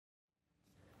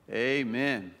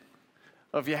Amen.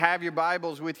 Well, if you have your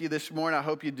Bibles with you this morning, I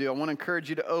hope you do. I want to encourage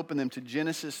you to open them to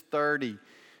Genesis 30.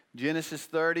 Genesis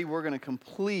 30, we're going to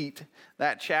complete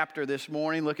that chapter this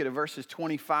morning. Look at it, verses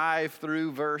 25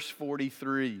 through verse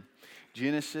 43.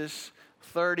 Genesis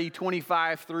 30,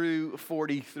 25 through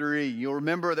 43. You'll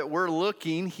remember that we're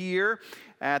looking here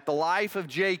at the life of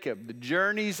Jacob, the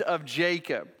journeys of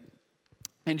Jacob.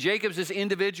 And Jacob's this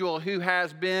individual who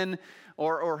has been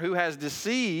or who has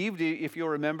deceived, if you'll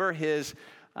remember, his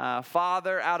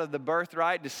father out of the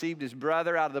birthright, deceived his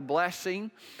brother out of the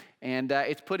blessing. And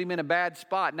it's put him in a bad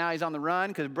spot. Now he's on the run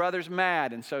because brother's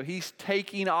mad. And so he's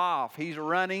taking off. He's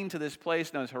running to this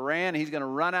place known as Haran. He's going to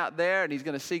run out there and he's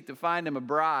going to seek to find him a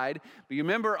bride. But you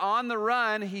remember, on the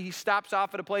run, he stops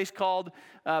off at a place called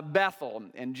Bethel.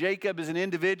 And Jacob is an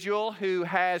individual who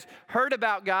has heard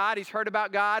about God. He's heard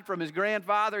about God from his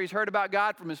grandfather. He's heard about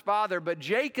God from his father. But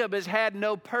Jacob has had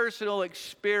no personal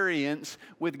experience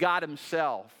with God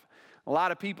himself. A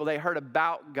lot of people, they heard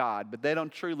about God, but they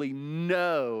don't truly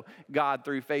know God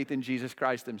through faith in Jesus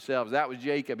Christ themselves. That was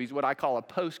Jacob. He's what I call a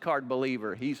postcard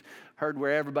believer. He's heard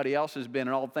where everybody else has been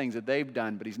and all the things that they've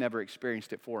done, but he's never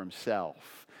experienced it for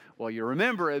himself. Well, you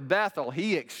remember at Bethel,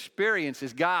 he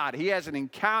experiences God. He has an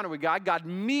encounter with God. God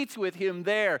meets with him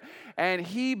there, and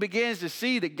he begins to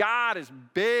see that God is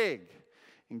big,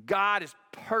 and God is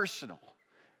personal,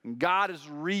 and God is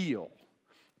real.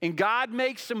 And God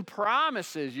makes some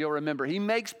promises, you'll remember. He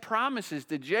makes promises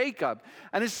to Jacob.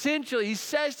 And essentially, he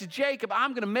says to Jacob,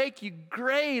 I'm going to make you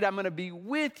great. I'm going to be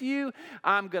with you.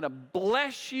 I'm going to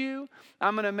bless you.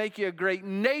 I'm going to make you a great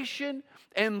nation.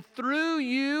 And through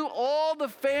you, all the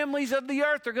families of the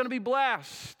earth are going to be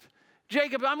blessed.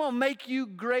 Jacob, I'm going to make you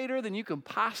greater than you can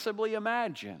possibly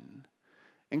imagine.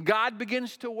 And God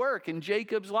begins to work in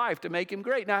Jacob's life to make him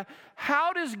great. Now,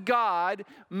 how does God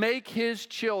make his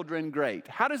children great?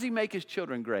 How does he make his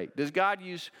children great? Does God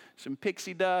use some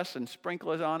pixie dust and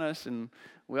sprinkle it on us and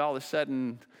we all of a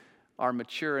sudden are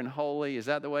mature and holy? Is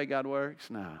that the way God works?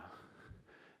 No.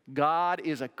 God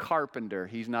is a carpenter.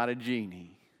 He's not a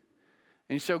genie.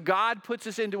 And so God puts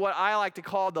us into what I like to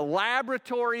call the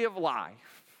laboratory of life.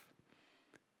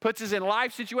 Puts us in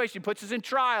life situations, he puts us in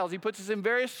trials, he puts us in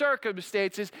various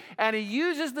circumstances, and he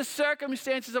uses the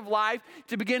circumstances of life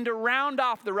to begin to round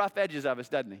off the rough edges of us,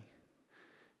 doesn't he?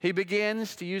 He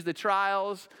begins to use the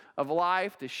trials of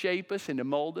life to shape us and to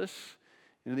mold us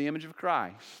into the image of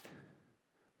Christ.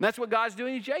 And that's what God's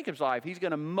doing in Jacob's life. He's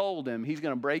going to mold him, he's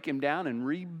going to break him down and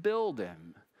rebuild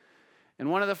him.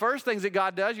 And one of the first things that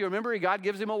God does, you remember, God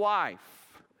gives him a wife.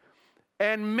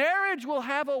 And marriage will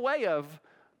have a way of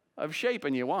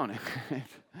shaping you, won't it?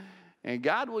 And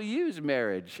God will use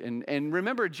marriage. And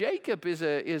remember, Jacob is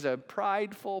a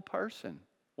prideful person.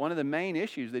 One of the main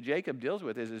issues that Jacob deals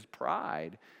with is his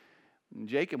pride. And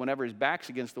Jacob, whenever his back's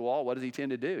against the wall, what does he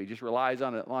tend to do? He just relies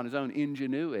on his own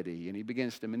ingenuity, and he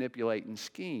begins to manipulate and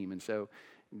scheme. And so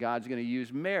God's going to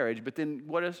use marriage. But then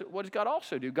what does God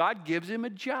also do? God gives him a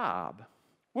job.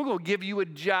 We're going to give you a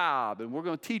job, and we're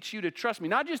going to teach you to trust me.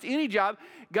 Not just any job.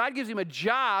 God gives him a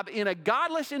job in a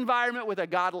godless environment with a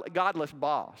godless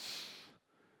boss.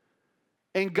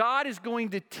 And God is going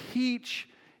to teach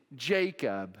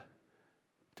Jacob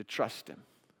to trust him.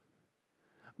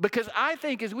 Because I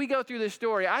think as we go through this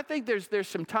story, I think there's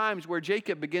some times where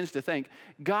Jacob begins to think,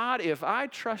 God, if I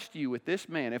trust you with this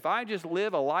man, if I just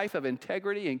live a life of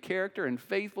integrity and character and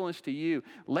faithfulness to you,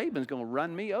 Laban's going to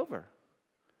run me over.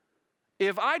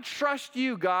 If I trust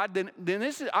you, God, then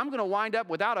I'm going to wind up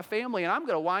without a family and I'm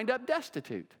going to wind up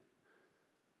destitute.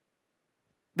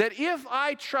 That if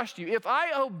I trust you, if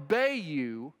I obey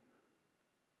you,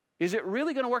 is it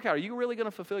really going to work out? Are you really going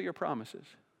to fulfill your promises?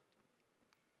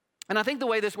 And I think the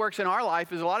way this works in our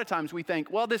life is a lot of times we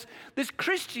think, well, this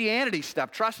Christianity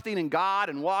stuff, trusting in God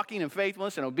and walking in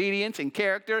faithfulness and obedience and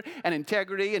character and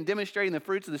integrity and demonstrating the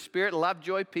fruits of the Spirit, love,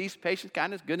 joy, peace, patience,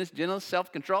 kindness, goodness, gentleness,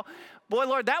 self-control. Boy,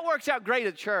 Lord, that works out great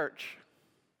at church.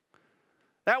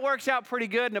 That works out pretty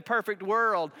good in a perfect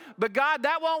world. But God,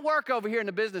 that won't work over here in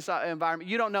the business environment.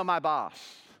 You don't know my boss.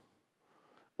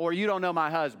 Or you don't know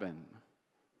my husband.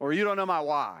 Or you don't know my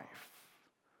wife.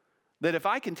 That if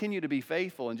I continue to be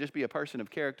faithful and just be a person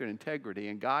of character and integrity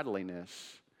and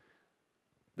godliness,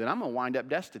 then I'm going to wind up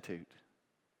destitute.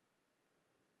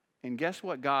 And guess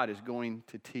what God is going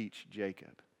to teach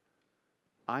Jacob?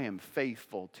 I am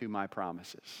faithful to my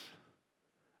promises.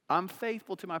 I'm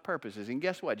faithful to my purposes. And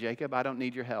guess what, Jacob? I don't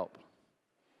need your help.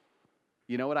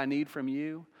 You know what I need from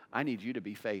you? I need you to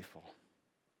be faithful.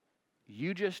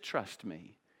 You just trust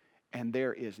me, and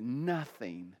there is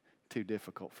nothing too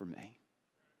difficult for me.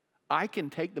 I can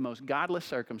take the most godless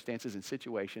circumstances and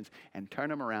situations and turn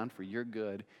them around for your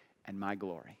good and my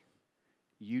glory.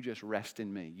 You just rest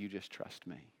in me. You just trust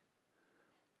me.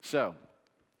 So,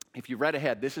 if you read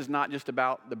ahead, this is not just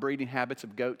about the breeding habits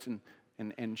of goats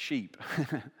and sheep.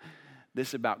 This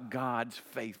is about God's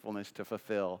faithfulness to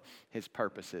fulfill his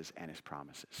purposes and his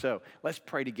promises. So let's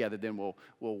pray together, then we'll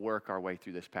work our way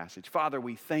through this passage. Father,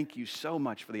 we thank you so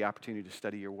much for the opportunity to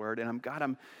study your word. And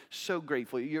I'm so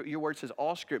grateful. Your word says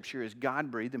all scripture is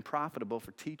God-breathed and profitable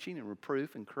for teaching and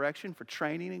reproof and correction, for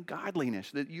training and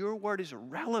godliness. That your word is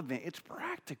relevant. It's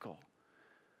practical.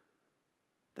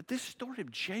 That this story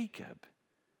of Jacob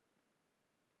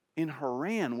in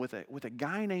Haran with a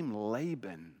guy named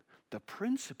Laban, the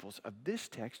principles of this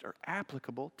text are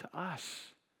applicable to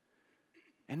us.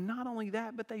 And not only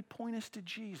that, but they point us to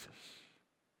Jesus.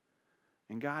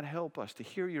 And God, help us to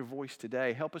hear your voice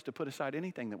today. Help us to put aside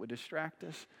anything that would distract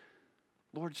us.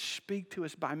 Lord, speak to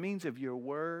us by means of your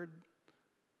word.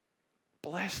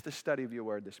 Bless the study of your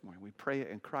word this morning. We pray it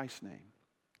in Christ's name.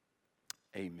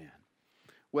 Amen.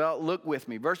 Well, look with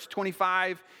me. Verse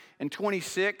 25 and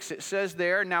 26, it says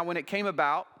there, now when it came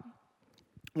about,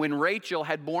 when Rachel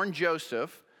had borne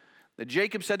Joseph, that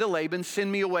Jacob said to Laban, send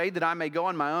me away that I may go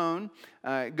on my own,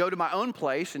 go to my own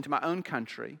place and to my own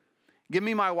country. Give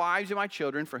me my wives and my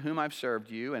children for whom I've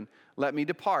served you, and let me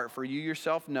depart, for you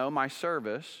yourself know my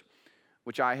service,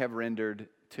 which I have rendered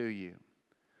to you.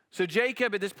 So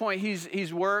Jacob, at this point,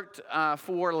 he's worked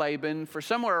for Laban for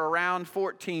somewhere around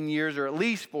 14 years, or at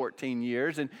least 14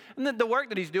 years. And the work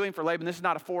that he's doing for Laban, this is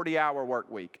not a 40-hour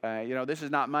work week. This is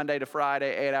not Monday to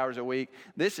Friday, 8 hours a week.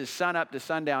 This is sun up to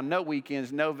sundown, no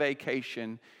weekends, no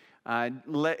vacation.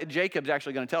 Jacob's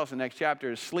actually going to tell us in the next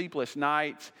chapter, sleepless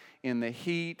nights in the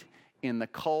heat, in the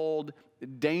cold,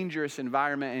 dangerous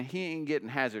environment, and he ain't getting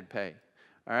hazard pay.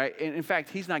 All right? And in fact,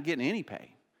 he's not getting any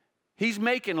pay. He's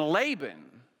making Laban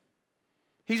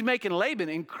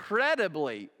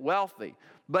incredibly wealthy.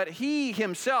 But he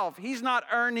himself, he's not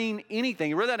earning anything.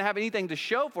 He really doesn't have anything to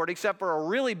show for it except for a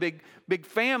really big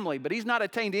family. But he's not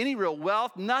attained any real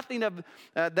wealth, nothing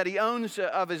that he owns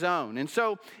of his own. And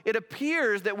so it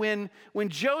appears that when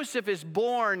Joseph is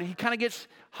born, he kind of gets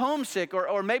homesick,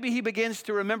 or maybe he begins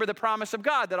to remember the promise of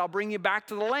God that I'll bring you back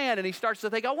to the land. And he starts to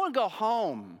think, I want to go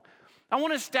home. I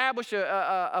want to establish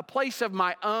a place of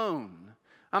my own.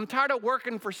 I'm tired of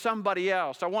working for somebody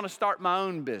else. I want to start my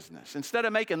own business. Instead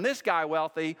of making this guy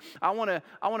wealthy, I want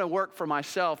to work for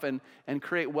myself and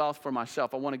create wealth for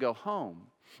myself. I want to go home.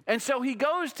 And so he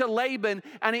goes to Laban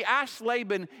and he asks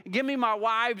Laban, give me my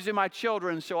wives and my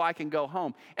children so I can go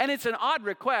home. And it's an odd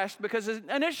request because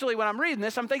initially when I'm reading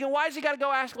this, I'm thinking, why has he got to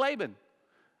go ask Laban?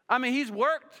 I mean, he's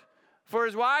worked for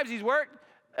his wives. He's worked,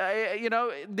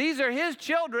 these are his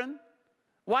children.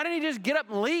 Why didn't he just get up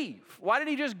and leave? Why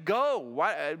didn't he just go?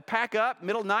 Pack up,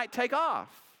 middle of the night, take off?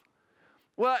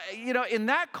 Well, in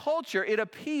that culture, it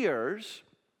appears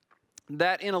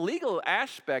that in a legal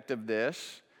aspect of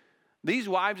this, these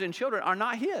wives and children are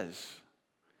not his.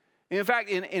 In fact,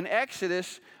 in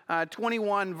Exodus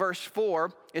 21, verse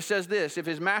 4, it says this, if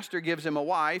his master gives him a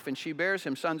wife and she bears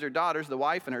him sons or daughters, the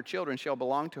wife and her children shall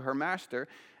belong to her master,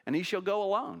 and he shall go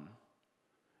alone.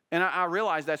 And I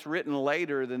realize that's written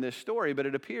later than this story, but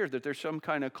it appears that there's some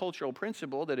kind of cultural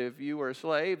principle that if you were a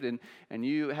slave and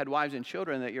you had wives and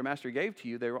children that your master gave to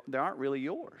you, they aren't really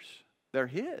yours. They're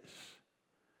his.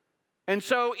 And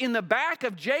so in the back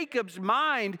of Jacob's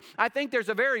mind, I think there's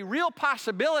a very real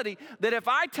possibility that if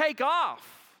I take off,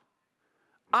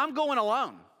 I'm going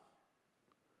alone.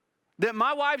 That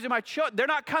my wives and my children, they're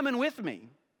not coming with me.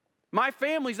 My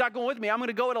family's not going with me. I'm going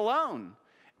to go it alone.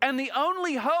 And the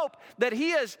only hope that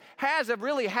he has of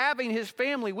really having his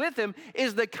family with him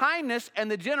is the kindness and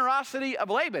the generosity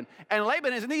of Laban. And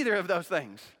Laban is neither of those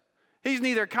things. He's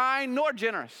neither kind nor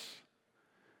generous.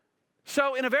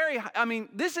 So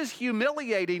this is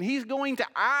humiliating. He's going to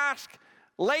ask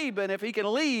Laban if he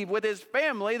can leave with his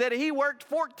family that he worked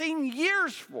 14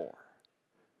 years for.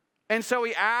 And so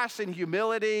he asks in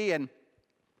humility, and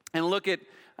look at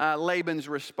Laban's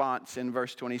response in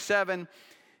verse 27.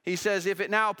 He says, if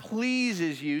it now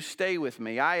pleases you, stay with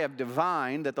me. I have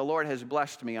divined that the Lord has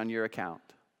blessed me on your account.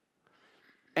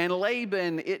 And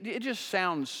Laban, it just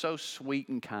sounds so sweet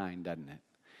and kind, doesn't it?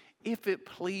 If it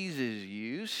pleases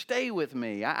you, stay with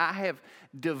me. I have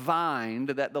divined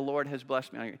that the Lord has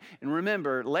blessed me. And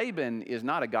remember, Laban is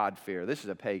not a God-fearer. This is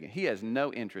a pagan. He has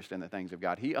no interest in the things of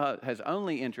God. He has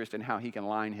only interest in how he can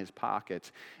line his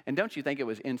pockets. And don't you think it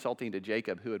was insulting to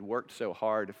Jacob, who had worked so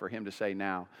hard, for him to say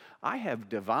now, I have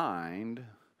divined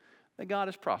that God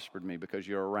has prospered me because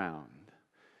you're around.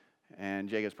 And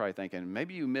Jacob's probably thinking,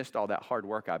 maybe you missed all that hard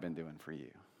work I've been doing for you.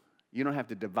 You don't have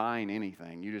to divine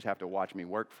anything. You just have to watch me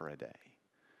work for a day.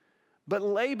 But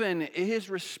Laban, his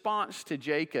response to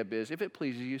Jacob is, if it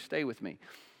pleases you, stay with me.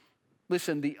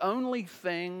 Listen, the only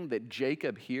thing that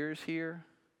Jacob hears here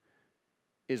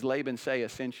is Laban say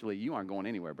essentially, you aren't going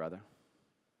anywhere, brother.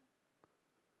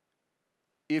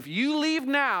 If you leave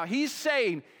now, he's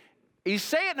saying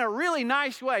it in a really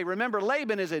nice way. Remember,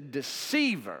 Laban is a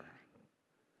deceiver.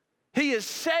 He is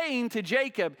saying to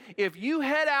Jacob, if you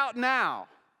head out now,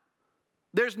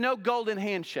 there's no golden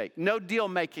handshake, no deal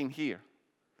making here.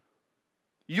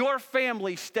 Your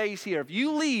family stays here. If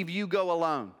you leave, you go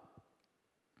alone.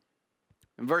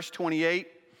 In verse 28,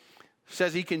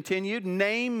 says he continued,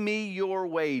 name me your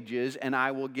wages and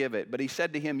I will give it. But he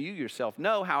said to him, you yourself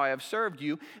know how I have served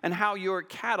you and how your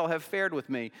cattle have fared with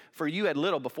me. For you had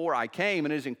little before I came,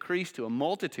 and it has increased to a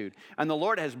multitude. And the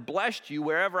Lord has blessed you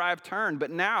wherever I have turned.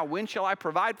 But now, when shall I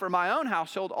provide for my own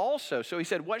household also? So he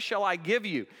said, what shall I give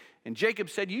you? And Jacob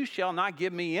said, you shall not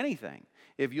give me anything.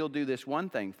 If you'll do this one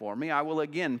thing for me, I will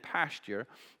again pasture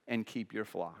and keep your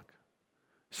flock.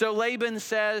 So Laban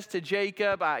says to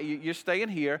Jacob, you're staying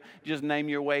here, just name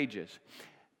your wages.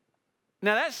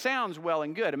 Now that sounds well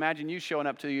and good. Imagine you showing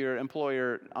up to your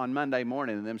employer on Monday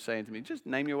morning and them saying to me, just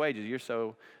name your wages. You're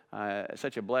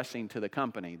such a blessing to the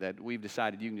company that we've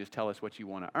decided you can just tell us what you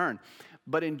want to earn.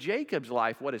 But in Jacob's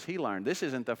life, what has he learned? This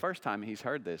isn't the first time he's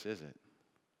heard this, is it?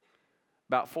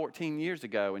 About 14 years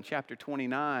ago in chapter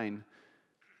 29,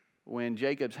 when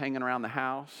Jacob's hanging around the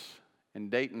house and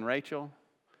dating Rachel,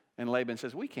 and Laban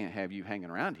says, we can't have you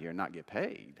hanging around here and not get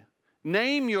paid.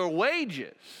 Name your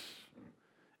wages.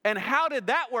 And how did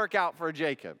that work out for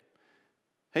Jacob?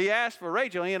 He asked for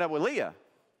Rachel, he ended up with Leah.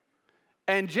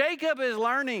 And Jacob is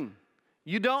learning,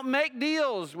 you don't make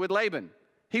deals with Laban.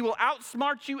 He will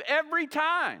outsmart you every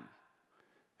time.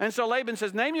 And so Laban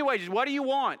says, name your wages. What do you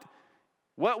want?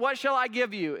 What shall I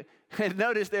give you? And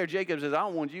notice there, Jacob says, I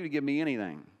don't want you to give me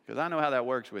anything, because I know how that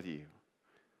works with you.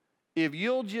 If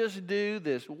you'll just do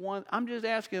this one, I'm just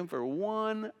asking for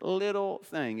one little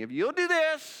thing. If you'll do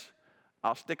this,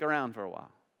 I'll stick around for a while.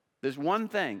 This one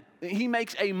thing. He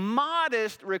makes a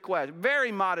modest request,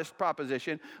 very modest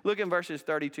proposition. Look in verses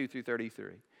 32 through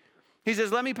 33. He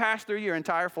says, let me pass through your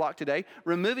entire flock today,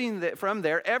 removing from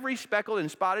there every speckled and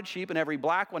spotted sheep and every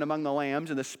black one among the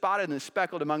lambs and the spotted and the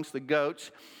speckled amongst the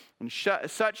goats, and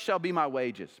such shall be my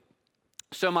wages.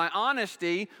 So my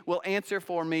honesty will answer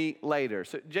for me later.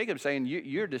 So Jacob's saying,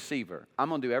 you're a deceiver. I'm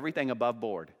going to do everything above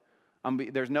board.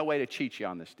 There's no way to cheat you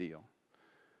on this deal.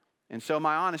 And so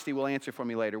my honesty will answer for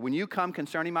me later. When you come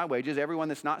concerning my wages, everyone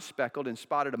that's not speckled and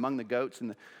spotted among the goats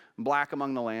and the black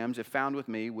among the lambs, if found with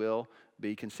me, will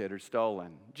be considered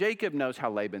stolen. Jacob knows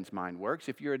how Laban's mind works.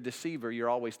 If you're a deceiver, you're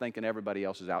always thinking everybody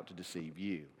else is out to deceive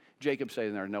you. Jacob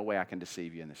says, there's no way I can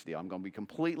deceive you in this deal. I'm going to be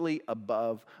completely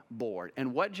above board.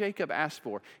 And what Jacob asked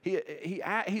for,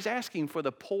 he's asking for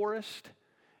the poorest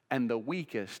and the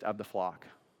weakest of the flock.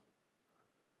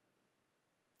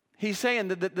 He's saying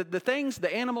the things,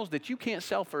 the animals that you can't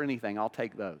sell for anything, I'll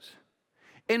take those.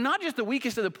 And not just the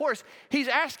weakest of the poorest, he's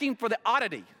asking for the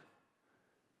oddity.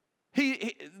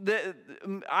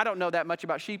 I don't know that much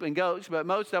about sheep and goats, but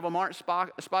most of them aren't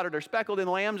spotted or speckled, and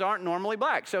lambs aren't normally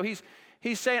black. So he's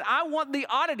saying, I want the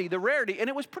oddity, the rarity. And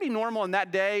it was pretty normal in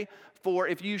that day for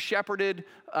if you shepherded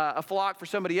a flock for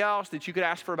somebody else that you could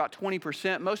ask for about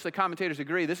 20%. Most of the commentators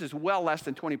agree this is well less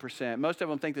than 20%. Most of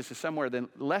them think this is somewhere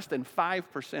less than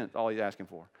 5% all he's asking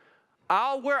for.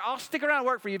 I'll stick around and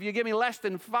work for you if you give me less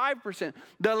than 5%.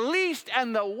 The least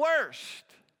and the worst.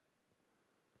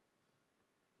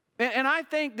 And I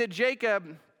think that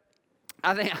Jacob,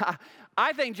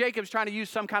 I think Jacob's trying to use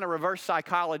some kind of reverse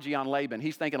psychology on Laban.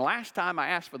 He's thinking, last time I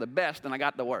asked for the best and I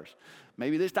got the worst.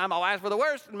 Maybe this time I'll ask for the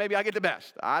worst and maybe I get the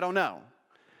best. I don't know.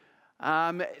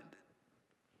 I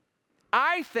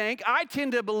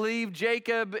tend to believe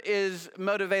Jacob is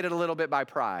motivated a little bit by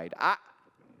pride.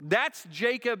 That's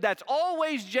Jacob. That's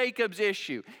always Jacob's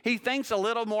issue. He thinks a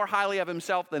little more highly of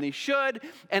himself than he should.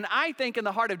 And I think in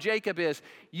the heart of Jacob is,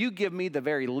 you give me the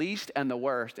very least and the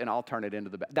worst, and I'll turn it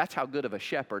into the best. That's how good of a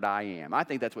shepherd I am. I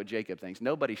think that's what Jacob thinks.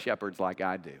 Nobody shepherds like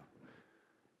I do.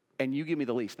 And you give me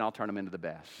the least, and I'll turn them into the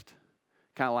best.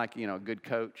 Kind of like, a good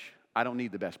coach. I don't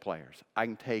need the best players. I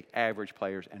can take average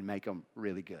players and make them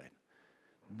really good.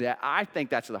 I think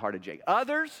that's the heart of Jacob.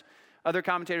 Other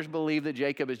commentators believe that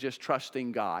Jacob is just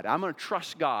trusting God. I'm going to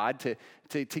trust God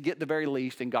to get the very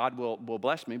least, and God will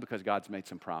bless me because God's made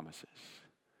some promises.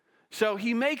 So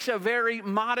he makes a very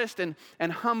modest and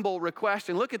humble request.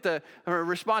 And look at the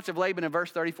response of Laban in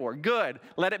verse 34. Good,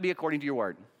 let it be according to your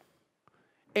word.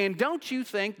 And don't you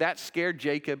think that scared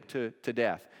Jacob to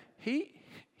death? He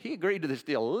agreed to this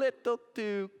deal a little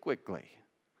too quickly.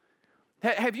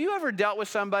 Have you ever dealt with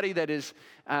somebody that is,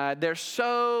 they're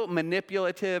so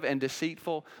manipulative and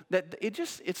deceitful that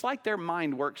it's like their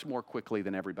mind works more quickly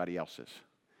than everybody else's.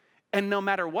 And no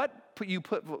matter what you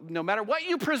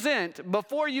present,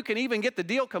 before you can even get the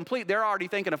deal complete, they're already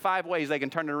thinking of 5 ways they can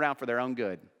turn it around for their own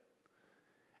good.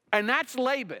 And that's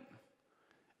Laban.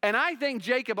 And I think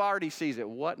Jacob already sees it.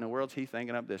 What in the world's he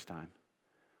thinking of this time?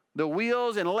 The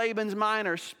wheels in Laban's mind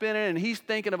are spinning, and he's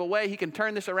thinking of a way he can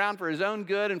turn this around for his own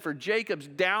good and for Jacob's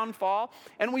downfall.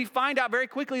 And we find out very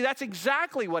quickly that's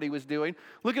exactly what he was doing.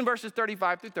 Look in verses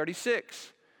 35 through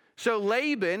 36. So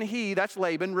Laban, that's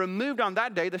Laban, removed on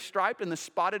that day the striped and the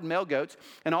spotted male goats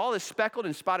and all the speckled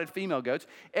and spotted female goats,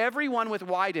 every one with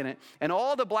white in it, and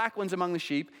all the black ones among the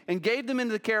sheep, and gave them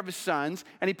into the care of his sons.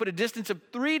 And he put a distance of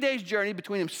 3 days' journey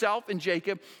between himself and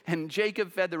Jacob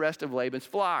fed the rest of Laban's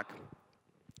flock.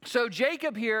 So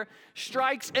Jacob here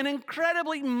strikes an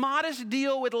incredibly modest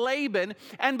deal with Laban,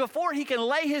 and before he can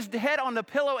lay his head on the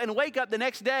pillow and wake up the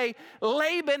next day,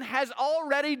 Laban has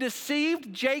already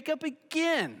deceived Jacob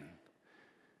again.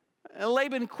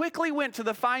 Laban quickly went to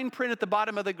the fine print at the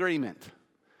bottom of the agreement.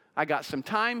 I got some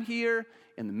time here.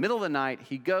 In the middle of the night,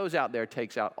 he goes out there,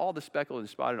 takes out all the speckled and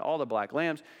spotted, all the black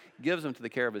lambs, gives them to the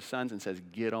care of his sons, and says,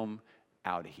 get them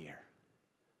out of here.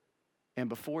 And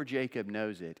before Jacob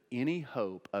knows it, any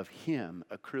hope of him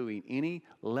accruing any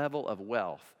level of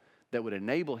wealth that would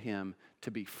enable him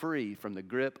to be free from the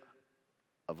grip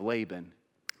of Laban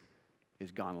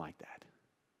is gone like that.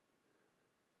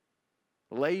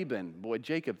 Laban, boy,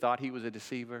 Jacob thought he was a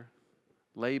deceiver.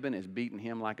 Laban is beating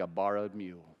him like a borrowed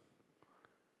mule.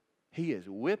 He is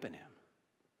whipping him.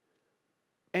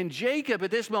 And Jacob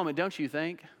at this moment, don't you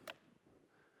think,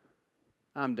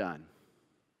 I'm done.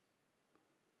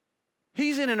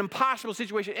 He's in an impossible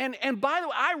situation. And by the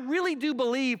way, I really do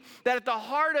believe that at the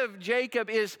heart of Jacob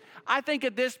is, I think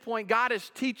at this point, God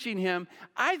is teaching him.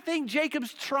 I think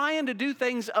Jacob's trying to do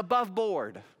things above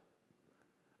board.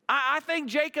 I think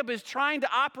Jacob is trying to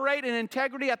operate in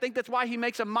integrity. I think that's why he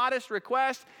makes a modest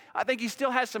request. I think he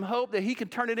still has some hope that he can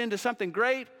turn it into something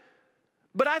great.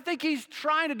 But I think he's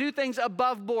trying to do things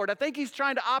above board. I think he's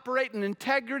trying to operate in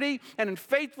integrity and in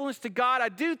faithfulness to God. I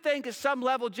do think at some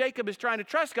level Jacob is trying to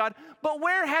trust God. But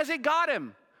where has it got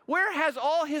him? Where has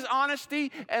all his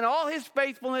honesty and all his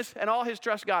faithfulness and all his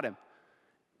trust got him?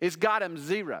 It's got him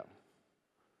zero.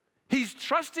 He's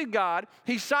trusted God.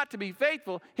 He sought to be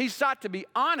faithful. He sought to be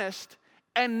honest.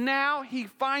 And now he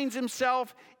finds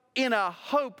himself in a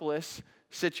hopeless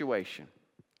situation.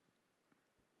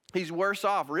 He's worse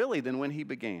off, really, than when he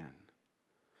began.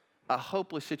 A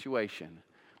hopeless situation.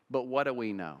 But what do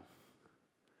we know?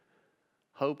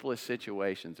 Hopeless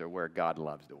situations are where God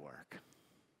loves to work.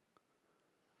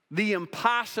 The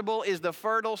impossible is the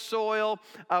fertile soil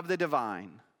of the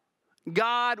divine.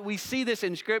 God, we see this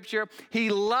in Scripture, He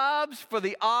loves for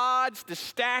the odds to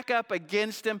stack up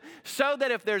against Him so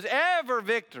that if there's ever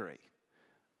victory,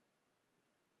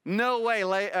 no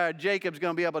way Jacob's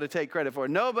going to be able to take credit for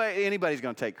it. Anybody's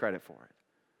going to take credit for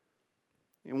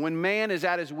it. And when man is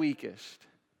at his weakest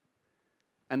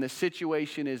and the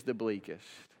situation is the bleakest,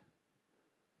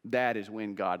 that is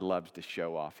when God loves to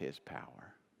show off His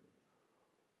power.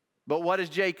 But what does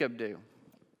Jacob do?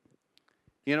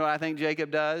 You know what I think Jacob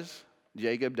does?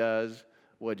 Jacob does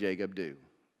what Jacob do.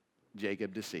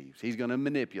 Jacob deceives. He's going to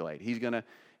manipulate. He's going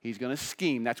to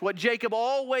scheme. That's what Jacob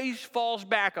always falls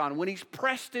back on. When he's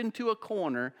pressed into a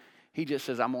corner, he just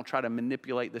says, I'm going to try to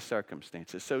manipulate the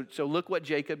circumstances. So look what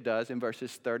Jacob does in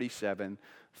verses 37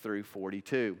 through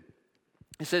 42.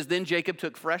 It says, then Jacob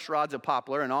took fresh rods of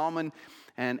poplar and almond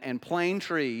and plane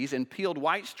trees and peeled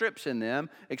white strips in them,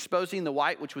 exposing the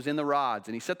white which was in the rods.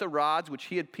 And he set the rods which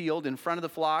he had peeled in front of the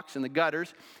flocks in the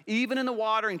gutters, even in the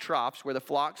watering troughs where the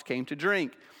flocks came to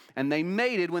drink. And they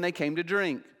mated when they came to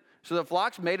drink. So the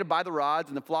flocks mated by the rods,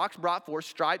 and the flocks brought forth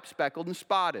striped, speckled, and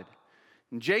spotted.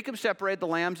 And Jacob separated the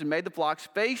lambs and made the flocks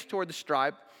face toward the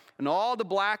stripe, and all the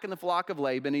black in the flock of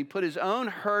Laban. He put his own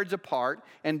herds apart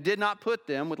and did not put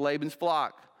them with Laban's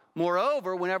flock.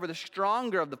 Moreover, whenever the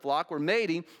stronger of the flock were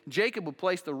mating, Jacob would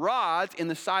place the rods in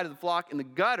the side of the flock in the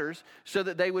gutters so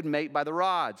that they would mate by the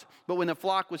rods. But when the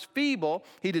flock was feeble,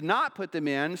 he did not put them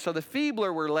in, so the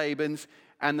feebler were Laban's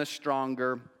and the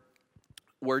stronger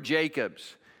were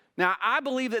Jacob's. Now, I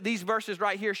believe that these verses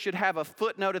right here should have a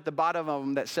footnote at the bottom of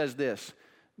them that says this: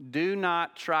 do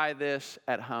not try this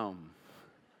at home.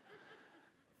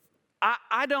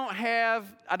 I don't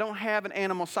have an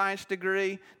animal science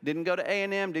degree, didn't go to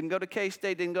A&M, didn't go to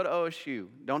K-State, didn't go to OSU,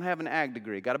 don't have an ag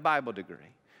degree, got a Bible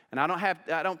degree. And I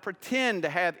don't pretend to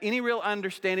have any real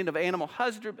understanding of animal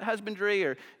husbandry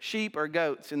or sheep or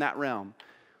goats in that realm.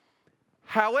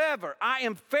 However, I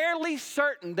am fairly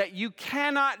certain that you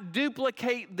cannot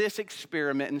duplicate this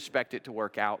experiment and expect it to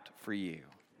work out for you.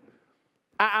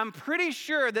 I'm pretty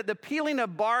sure that the peeling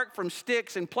of bark from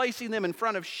sticks and placing them in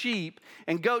front of sheep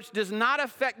and goats does not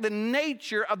affect the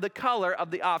nature of the color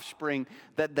of the offspring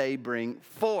that they bring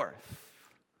forth.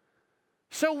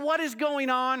 So what is going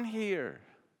on here?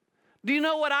 Do you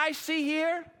know what I see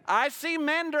here? I see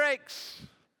mandrakes.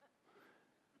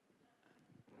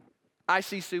 I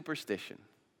see superstition.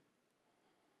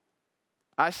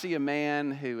 I see a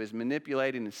man who is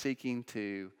manipulating and seeking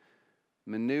to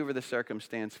maneuver the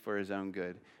circumstance for his own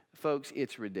good. Folks,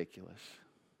 it's ridiculous.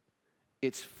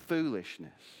 It's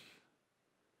foolishness.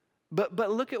 But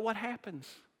look at what happens.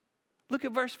 Look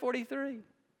at verse 43.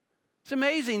 It's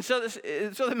amazing. So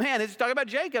the man, it's talking about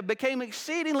Jacob, became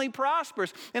exceedingly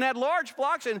prosperous and had large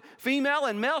flocks and female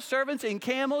and male servants and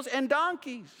camels and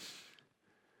donkeys.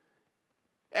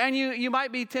 And you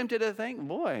might be tempted to think,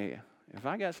 boy, if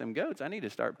I got some goats, I need to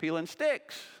start peeling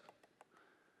sticks.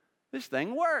 This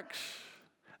thing works.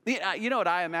 You know what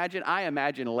I imagine? I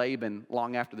imagine Laban,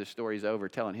 long after the story's over,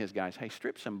 telling his guys, hey,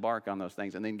 strip some bark on those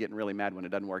things, and then getting really mad when it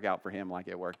doesn't work out for him like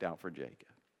it worked out for Jacob.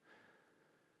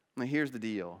 Now, here's the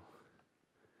deal.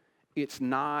 It's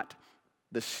not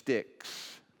the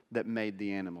sticks that made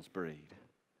the animals breed.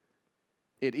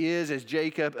 It is, as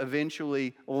Jacob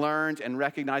eventually learns and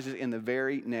recognizes in the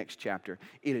very next chapter,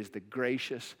 it is the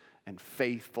gracious and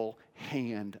faithful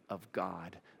hand of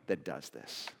God that does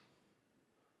this.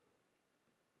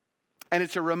 And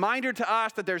it's a reminder to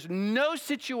us that there's no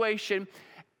situation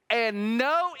and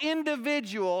no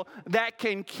individual that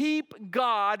can keep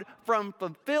God from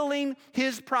fulfilling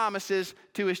his promises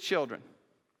to his children.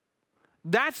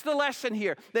 That's the lesson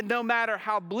here, that no matter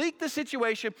how bleak the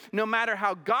situation, no matter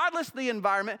how godless the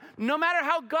environment, no matter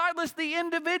how godless the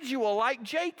individual like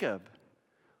Jacob,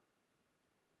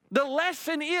 the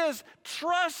lesson is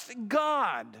trust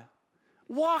God.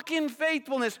 Walk in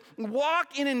faithfulness,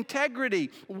 walk in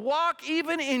integrity, walk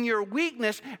even in your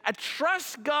weakness, and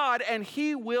trust God and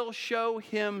he will show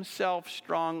himself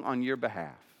strong on your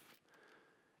behalf.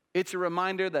 It's a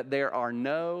reminder that there are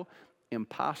no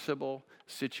impossible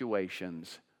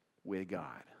situations with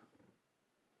God.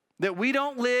 That we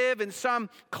don't live in some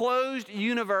closed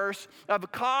universe of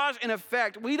cause and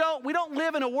effect. We don't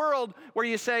live in a world where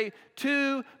you say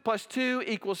 2 +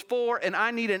 2 = 4 and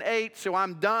I need an 8, so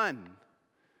I'm done.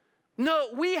 No,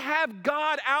 we have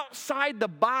God outside the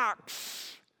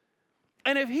box.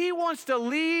 And if he wants to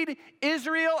lead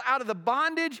Israel out of the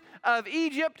bondage of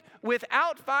Egypt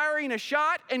without firing a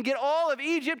shot and get all of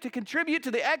Egypt to contribute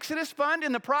to the Exodus fund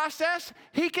in the process,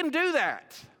 he can do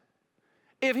that.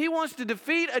 If he wants to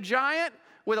defeat a giant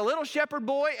with a little shepherd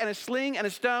boy and a sling and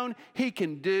a stone, he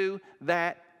can do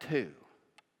that too.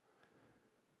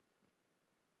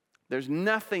 There's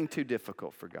nothing too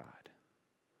difficult for God.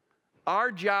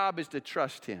 Our job is to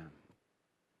trust him.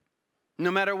 No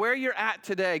matter where you're at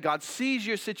today, God sees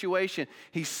your situation.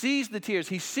 He sees the tears.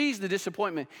 He sees the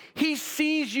disappointment. He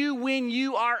sees you when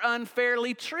you are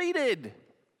unfairly treated.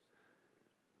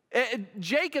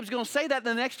 Jacob's going to say that in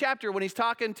the next chapter when he's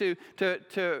talking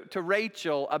to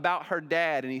Rachel about her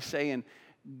dad, and he's saying,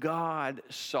 God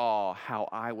saw how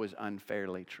I was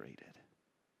unfairly treated.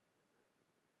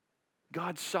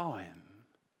 God saw him.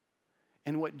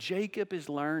 And what Jacob is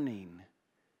learning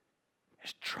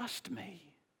is trust me.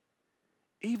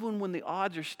 Even when the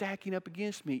odds are stacking up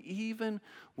against me, even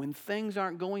when things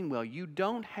aren't going well, you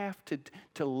don't have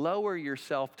to lower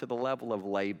yourself to the level of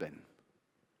Laban.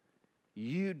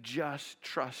 You just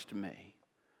trust me.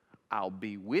 I'll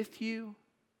be with you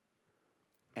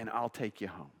and I'll take you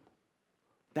home.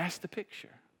 That's the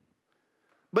picture.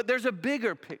 But there's a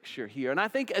bigger picture here. And I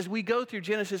think as we go through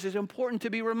Genesis, it's important to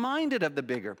be reminded of the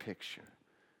bigger picture.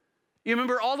 You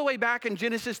remember all the way back in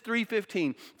Genesis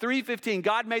 3:15. 3:15,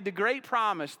 God made the great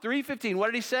promise. 3:15, what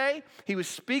did he say? He was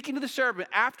speaking to the serpent.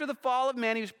 After the fall of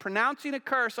man, he was pronouncing a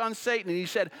curse on Satan. And he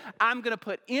said, I'm going to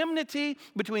put enmity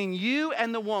between you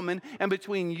and the woman, and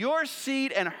between your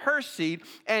seed and her seed,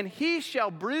 and he shall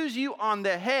bruise you on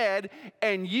the head,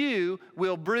 and you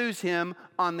will bruise him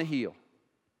on the heel.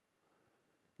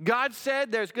 God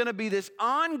said there's going to be this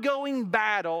ongoing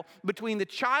battle between the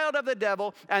child of the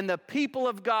devil and the people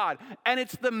of God. And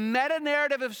it's the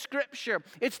meta-narrative of Scripture.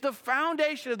 It's the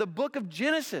foundation of the book of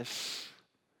Genesis.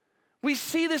 We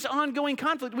see this ongoing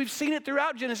conflict. We've seen it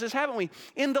throughout Genesis, haven't we?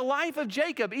 In the life of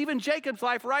Jacob, even Jacob's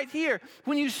life right here.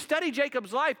 When you study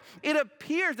Jacob's life, it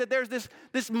appears that there's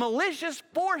this malicious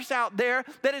force out there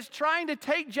that is trying to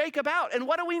take Jacob out. And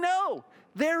what do we know?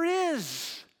 There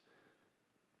is.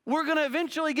 We're going to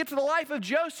eventually get to the life of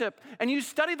Joseph, and you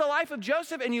study the life of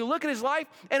Joseph and you look at his life,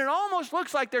 and it almost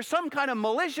looks like there's some kind of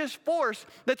malicious force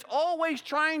that's always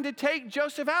trying to take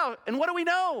Joseph out. And what do we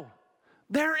know?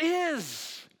 There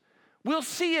is. We'll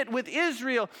see it with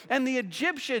Israel and the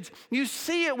Egyptians. You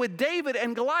see it with David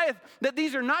and Goliath, that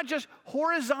these are not just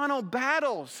horizontal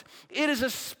battles. It is a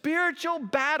spiritual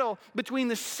battle between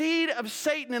the seed of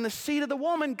Satan and the seed of the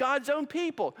woman, God's own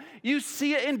people. You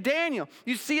see it in Daniel.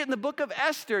 You see it in the book of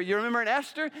Esther. You remember in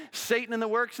Esther, Satan and the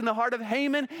works in the heart of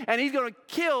Haman, and he's going to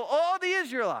kill all the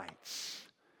Israelites.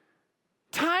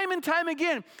 Time and time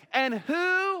again. And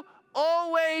who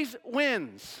always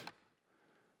wins?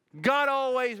 God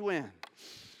always wins.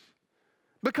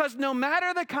 Because no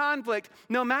matter the conflict,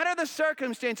 no matter the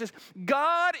circumstances,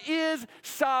 God is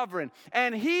sovereign.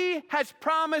 And He has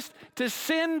promised to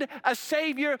send a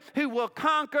Savior who will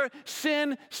conquer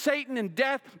sin, Satan, and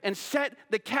death and set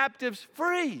the captives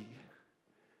free.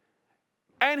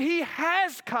 And He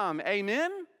has come,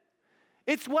 amen?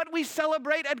 It's what we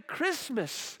celebrate at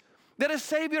Christmas, that a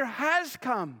Savior has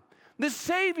come. The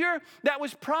Savior that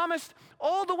was promised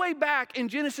all the way back in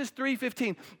Genesis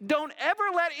 3:15. Don't ever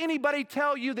let anybody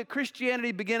tell you that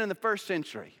Christianity began in the first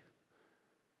century.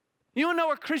 You want to know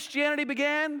where Christianity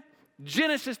began?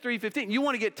 Genesis 3:15. You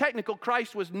want to get technical,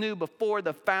 Christ was new before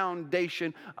the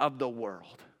foundation of the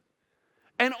world.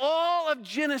 And all of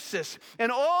Genesis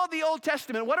and all the Old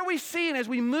Testament, what are we seeing as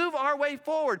we move our way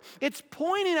forward? It's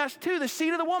pointing us to the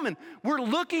seed of the woman. We're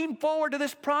looking forward to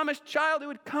this promised child who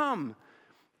would come.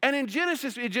 And in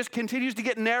Genesis, it just continues to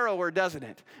get narrower, doesn't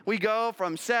it? We go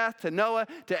from Seth to Noah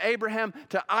to Abraham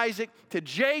to Isaac to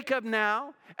Jacob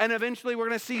now. And eventually we're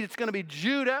going to see it's going to be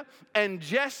Judah and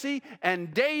Jesse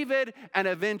and David and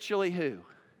eventually who?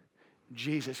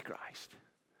 Jesus Christ.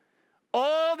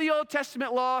 All the Old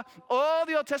Testament law, all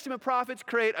the Old Testament prophets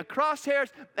create a crosshairs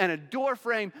and a door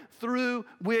frame through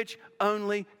which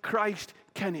only Christ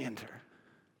can enter.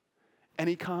 And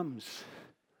He comes.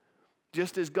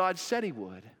 Just as God said He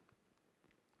would.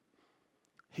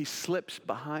 He slips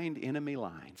behind enemy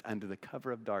lines under the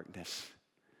cover of darkness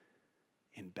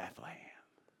in Bethlehem.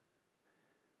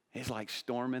 It's like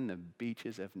storming the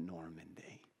beaches of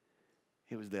Normandy.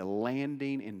 It was the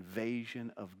landing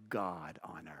invasion of God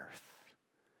on earth.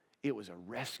 It was a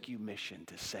rescue mission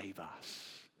to save us.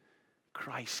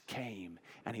 Christ came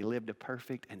and He lived a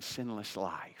perfect and sinless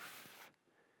life.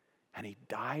 And He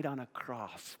died on a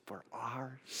cross for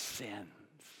our sins.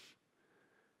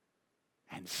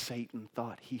 And Satan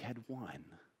thought he had won.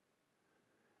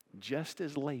 Just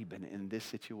as Laban in this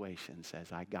situation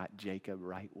says, I got Jacob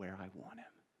right where I want him.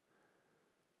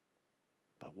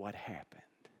 But what happened?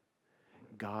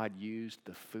 God used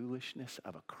the foolishness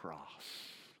of a cross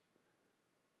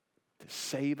to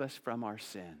save us from our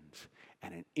sins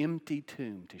and an empty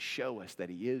tomb to show us that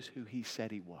He is who He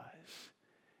said He was.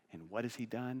 And what has He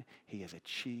done? He has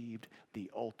achieved the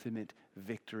ultimate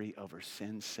victory over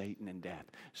sin, Satan, and death.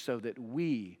 So that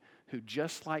we, who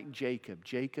just like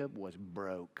Jacob was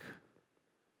broke.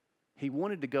 He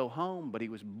wanted to go home, but he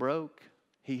was broke.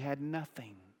 He had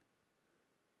nothing.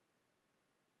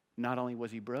 Not only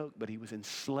was he broke, but he was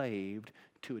enslaved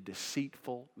to a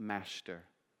deceitful master.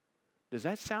 Does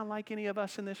that sound like any of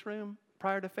us in this room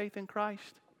prior to faith in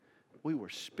Christ? We were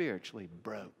spiritually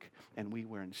broke, and we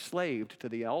were enslaved to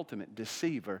the ultimate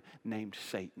deceiver named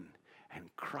Satan.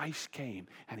 And Christ came,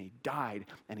 and He died,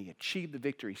 and He achieved the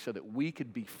victory so that we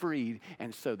could be freed,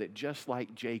 and so that just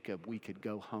like Jacob, we could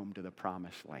go home to the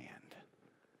promised land.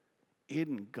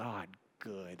 Isn't God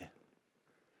good?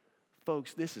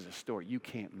 Folks, this is a story. You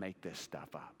can't make this stuff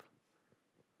up.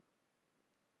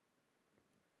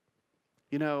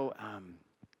 You know,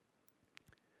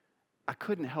 I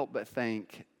couldn't help but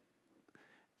think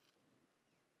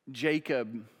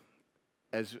Jacob,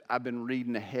 as I've been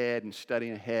reading ahead and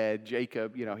studying ahead,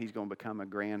 Jacob, you know, he's going to become a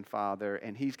grandfather,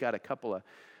 and he's got a couple of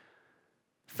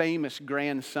famous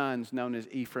grandsons known as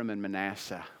Ephraim and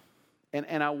Manasseh.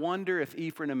 And I wonder if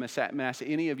Ephraim and Manasseh,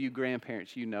 any of you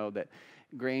grandparents, you know that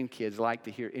grandkids like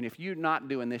to hear, and if you're not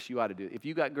doing this, you ought to do it. If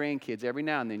you got grandkids, every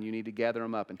now and then you need to gather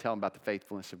them up and tell them about the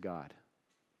faithfulness of God.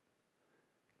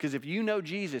 Because if you know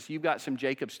Jesus, you've got some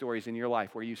Jacob stories in your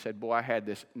life where you said, boy, I had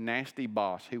this nasty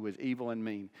boss who was evil and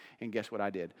mean. And guess what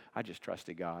I did? I just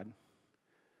trusted God.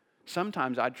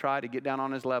 Sometimes I'd try to get down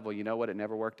on his level. You know what? It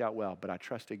never worked out well. But I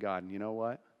trusted God. And you know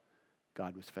what?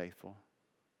 God was faithful.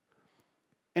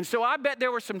 And so I bet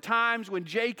there were some times when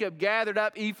Jacob gathered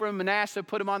up Ephraim and Manasseh,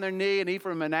 put them on their knee, and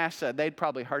Ephraim and Manasseh, they'd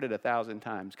probably heard it 1,000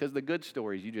 times. Because the good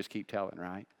stories you just keep telling,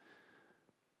 right?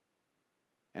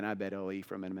 And I bet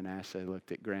Ephraim and Manasseh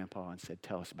looked at Grandpa and said,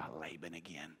 tell us about Laban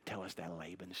again. Tell us that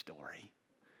Laban story.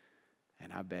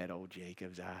 And I bet old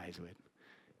Jacob's eyes went,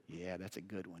 yeah, that's a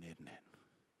good one, isn't it?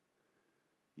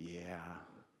 Yeah,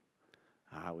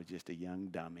 I was just a young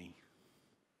dummy.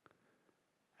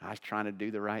 I was trying to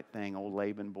do the right thing. Old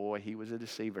Laban, boy, he was a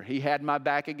deceiver. He had my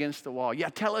back against the wall. Yeah,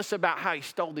 tell us about how he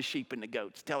stole the sheep and the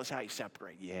goats. Tell us how he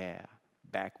separated. Yeah,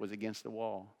 back was against the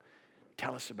wall.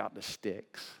 Tell us about the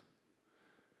sticks.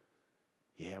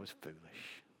 Yeah, it was foolish.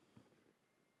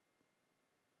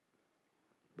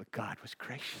 But God was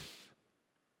gracious.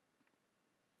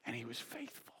 And he was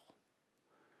faithful.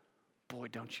 Boy,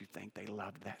 don't you think they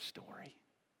loved that story?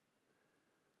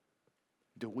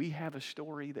 Do we have a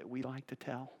story that we like to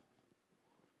tell?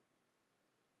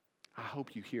 I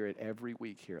hope you hear it every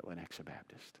week here at Lenexa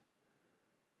Baptist.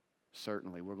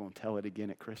 Certainly, we're going to tell it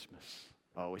again at Christmas.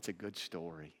 Oh, it's a good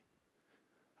story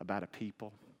about a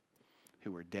people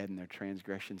who were dead in their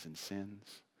transgressions and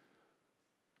sins,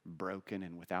 broken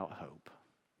and without hope.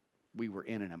 We were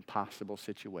in an impossible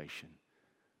situation.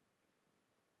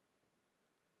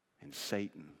 And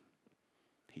Satan,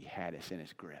 he had us in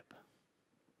his grip.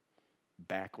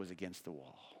 Back was against the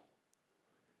wall.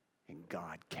 And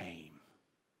God came.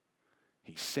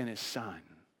 He sent his son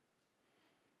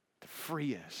to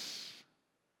free us.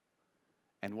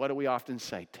 And what do we often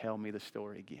say? Tell me the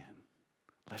story again.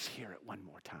 Let's hear it one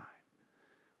more time.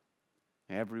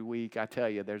 Every week, I tell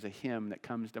you, there's a hymn that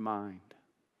comes to mind.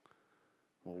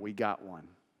 Well, we got one.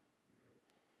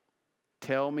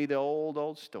 Tell me the old,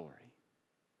 old story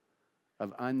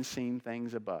of unseen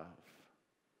things above,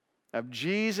 of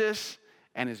Jesus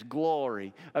and his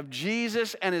glory, of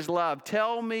Jesus and his love.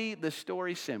 Tell me the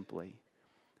story simply,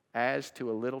 as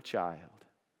to a little child.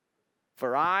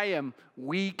 For I am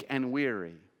weak and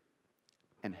weary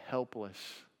and helpless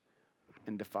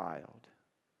and defiled.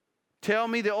 Tell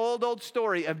me the old, old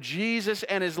story of Jesus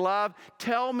and his love.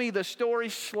 Tell me the story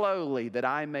slowly that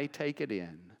I may take it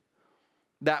in.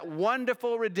 That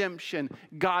wonderful redemption,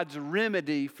 God's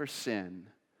remedy for sin.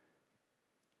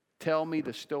 Tell me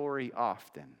the story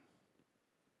often.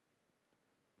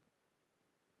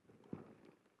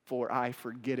 For I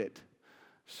forget it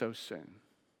so soon.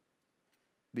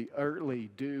 The early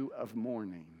dew of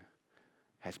morning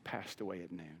has passed away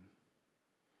at noon.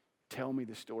 Tell me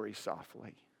the story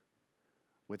softly,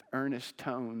 with earnest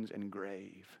tones and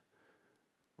grave.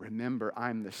 Remember,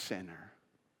 I'm the sinner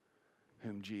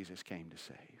whom Jesus came to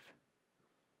save.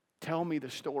 Tell me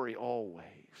the story always,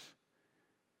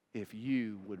 if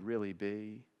you would really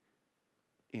be,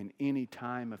 in any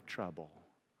time of trouble,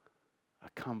 a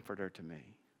comforter to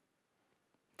me.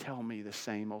 Tell me the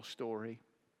same old story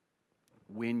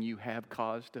when you have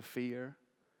cause to fear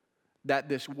that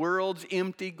this world's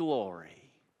empty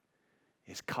glory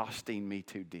is costing me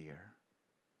too dear.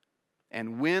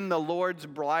 And when the Lord's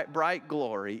bright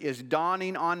glory is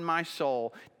dawning on my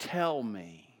soul, tell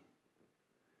me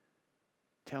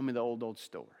the old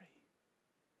story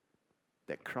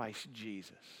that Christ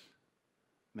Jesus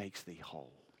makes thee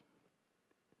whole.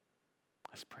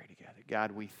 Let's pray together.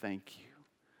 God, we thank you.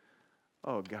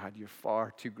 Oh God, you're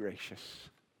far too gracious.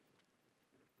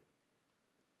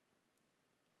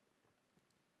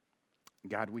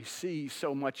 God, we see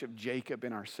so much of Jacob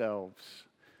in ourselves.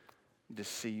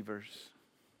 Deceivers,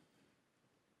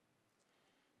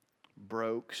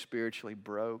 broke, spiritually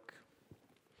broke,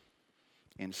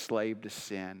 enslaved to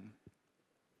sin,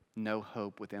 no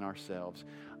hope within ourselves,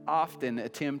 often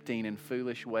attempting in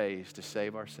foolish ways to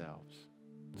save ourselves.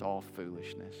 It's all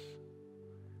foolishness.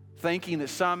 Thinking that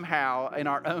somehow in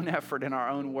our own effort, in our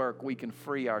own work, we can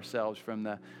free ourselves from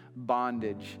the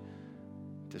bondage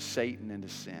to Satan and to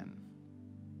sin.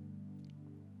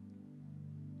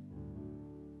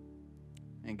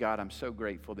 And God, I'm so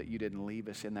grateful that you didn't leave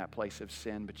us in that place of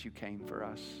sin, but you came for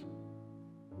us.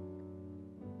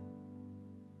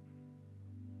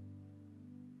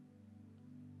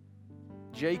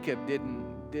 Jacob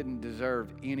didn't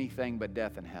deserve anything but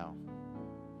death and hell,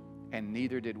 and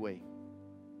neither did we.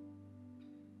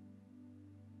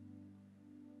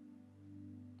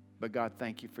 But God,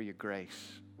 thank you for your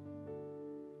grace.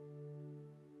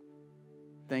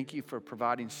 Thank you for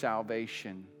providing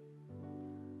salvation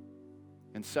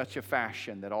in such a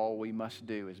fashion that all we must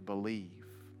do is believe.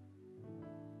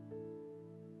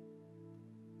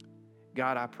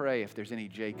 God, I pray if there's any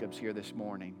Jacobs here this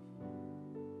morning,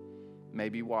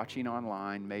 maybe watching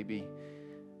online, maybe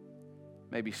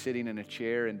sitting in a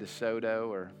chair in DeSoto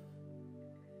or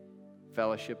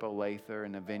Fellowship Olathe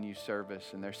in a venue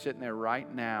service, and they're sitting there right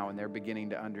now and they're beginning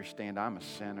to understand, I'm a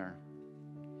sinner.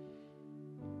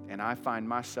 And I find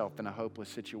myself in a hopeless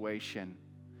situation.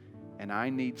 and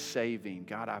I need saving,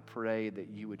 God, I pray that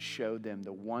you would show them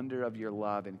the wonder of your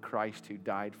love in Christ who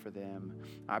died for them.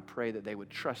 I pray that they would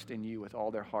trust in you with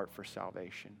all their heart for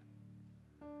salvation.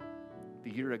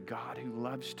 That you're a God who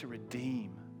loves to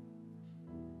redeem.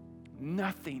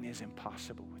 Nothing is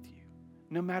impossible with you.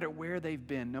 No matter where they've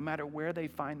been, no matter where they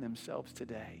find themselves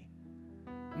today,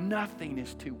 nothing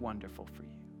is too wonderful for you.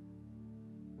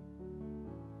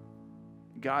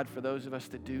 God, for those of us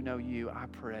that do know you, I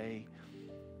pray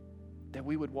that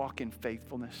we would walk in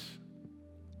faithfulness.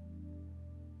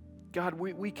 God,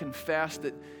 we confess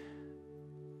that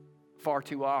far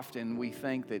too often we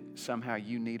think that somehow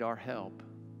you need our help.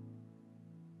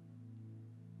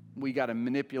 We got to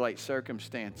manipulate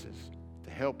circumstances to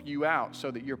help you out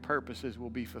so that your purposes will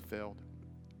be fulfilled.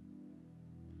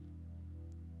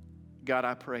 God,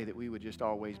 I pray that we would just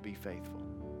always be faithful.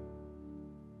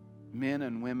 Men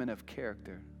and women of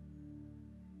character.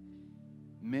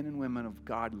 Men and women of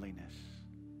godliness.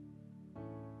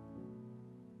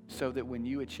 So that when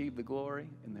you achieve the glory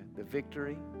and the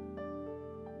victory,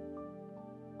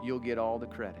 you'll get all the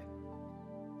credit.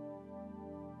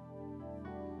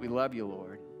 We love you,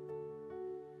 Lord.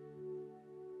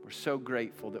 We're so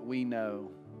grateful that we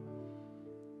know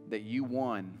that you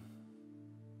won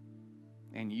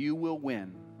and you will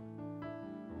win.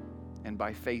 And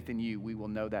by faith in you, we will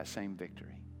know that same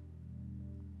victory.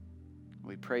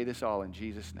 We pray this all in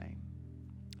Jesus' name.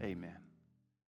 Amen.